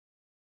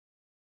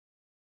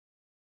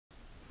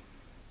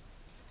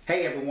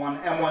Hey everyone,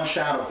 M1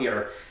 Shadow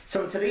here.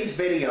 So in today's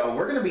video,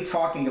 we're going to be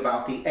talking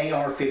about the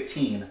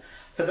AR-15.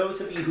 For those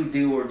of you who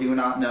do or do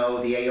not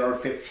know, the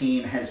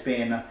AR-15 has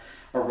been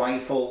a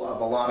rifle of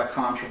a lot of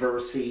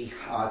controversy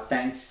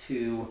thanks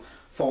to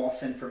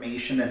false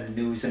information in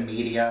the news and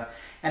media.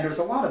 And there's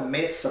a lot of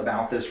myths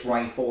about this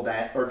rifle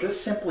that are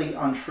just simply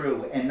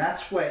untrue. And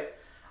that's what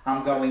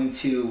I'm going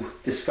to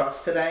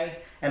discuss today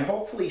and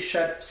hopefully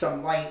shed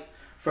some light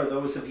for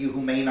those of you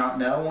who may not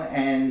know,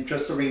 and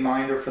just a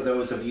reminder for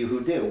those of you who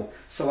do.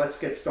 So let's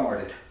get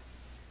started.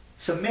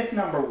 So myth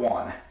number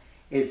one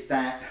is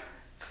that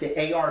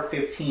the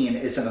AR-15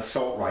 is an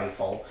assault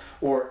rifle,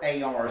 or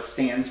AR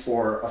stands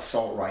for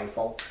assault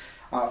rifle.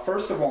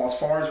 First of all, as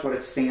far as what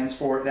it stands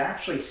for, it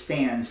actually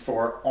stands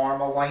for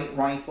Armalite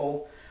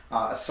rifle.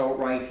 Assault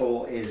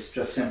rifle is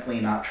just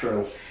simply not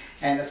true.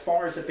 And as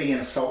far as it being an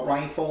assault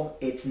rifle,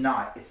 it's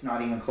not. It's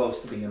not even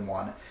close to being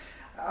one.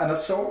 An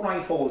assault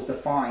rifle is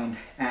defined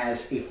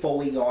as a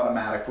fully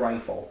automatic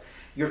rifle.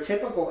 Your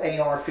typical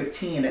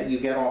AR-15 that you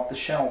get off the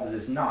shelves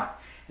is not.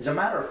 As a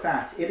matter of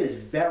fact, it is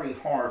very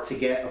hard to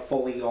get a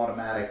fully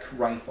automatic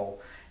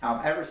rifle.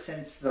 Ever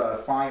since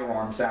the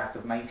Firearms Act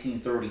of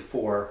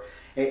 1934,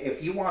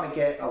 if you want to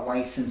get a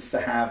license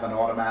to have an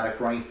automatic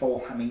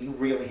rifle, I mean, you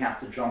really have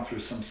to jump through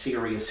some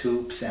serious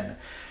hoops, and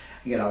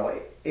you know,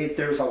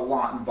 there's a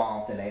lot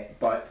involved in it.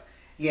 But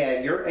yeah,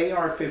 your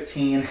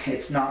AR-15,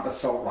 it's not an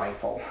assault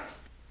rifle.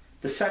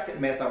 The second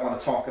myth I want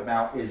to talk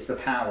about is the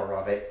power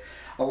of it.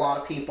 A lot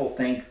of people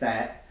think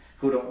that,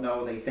 who don't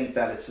know, they think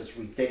that it's this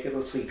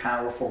ridiculously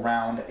powerful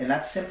round, and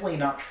that's simply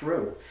not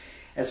true.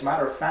 As a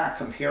matter of fact,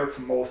 compared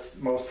to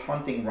most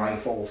hunting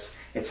rifles,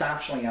 it's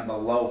actually on the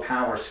low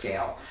power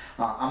scale.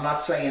 I'm not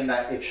saying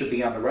that it should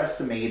be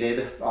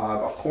underestimated,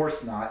 of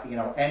course not. You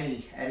know,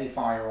 any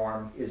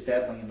firearm is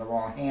deadly in the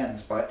wrong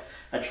hands, but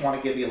I just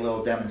want to give you a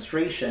little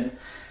demonstration.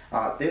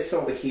 This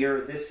over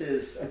here, this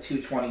is a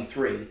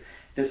 223.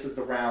 This is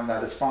the round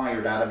that is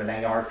fired out of an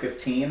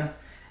AR-15,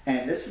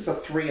 and this is a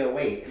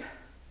 308,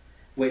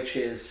 which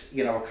is,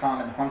 you know, a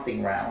common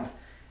hunting round.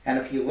 And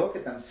if you look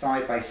at them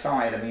side by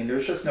side, I mean,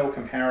 there's just no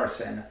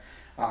comparison.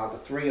 The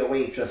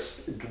 308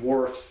 just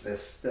dwarfs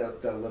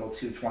the little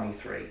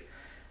 223.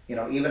 You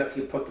know, even if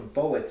you put the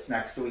bullets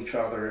next to each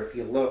other, if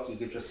you look, you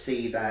could just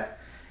see that,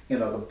 you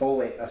know, the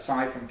bullet,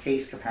 aside from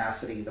case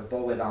capacity, the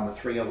bullet on the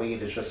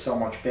 308 is just so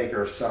much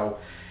bigger. So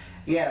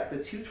yeah,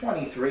 the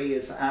 223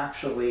 is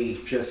actually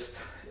just,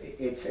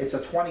 it's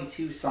a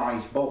 22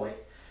 size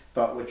bullet,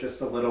 but with just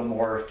a little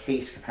more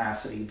case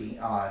capacity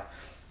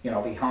you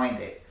know, behind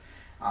it.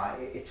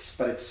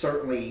 But it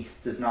certainly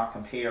does not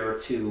compare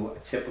to a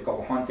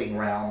typical hunting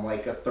round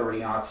like a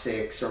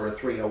 30-06 or a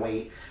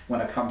 308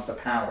 when it comes to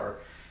power.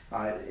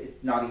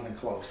 Not even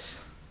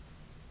close.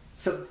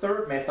 So the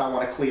third myth I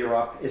want to clear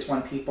up is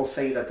when people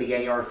say that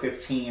the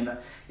AR-15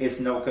 is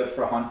no good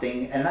for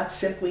hunting, and that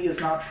simply is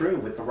not true.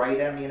 With the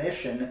right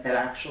ammunition, it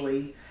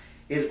actually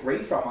is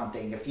great for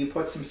hunting. If you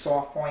put some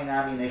soft point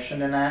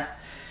ammunition in that,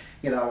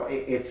 you know,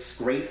 it's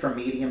great for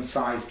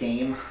medium-sized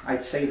game.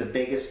 I'd say the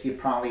biggest you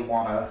probably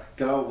want to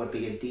go would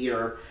be a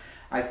deer.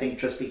 I think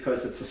just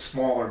because it's a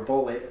smaller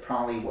bullet, it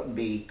probably wouldn't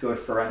be good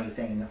for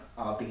anything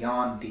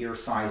beyond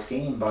deer-sized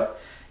game. But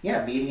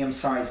yeah,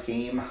 medium-sized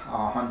game,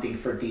 hunting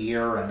for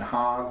deer and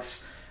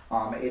hogs,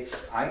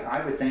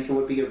 I would think it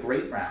would be a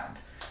great round.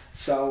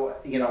 So,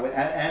 you know,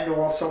 and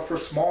also for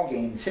small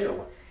game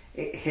too.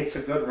 It hits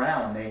a good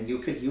round, and you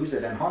could use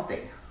it in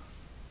hunting.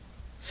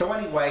 So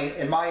anyway,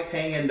 in my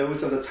opinion,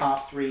 those are the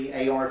top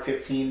 3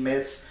 AR-15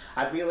 myths.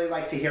 I'd really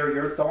like to hear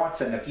your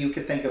thoughts, and if you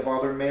could think of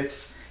other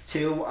myths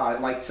too,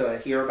 I'd like to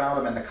hear about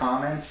them in the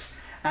comments.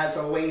 As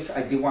always,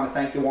 I do want to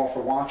thank you all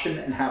for watching,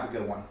 and have a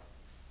good one.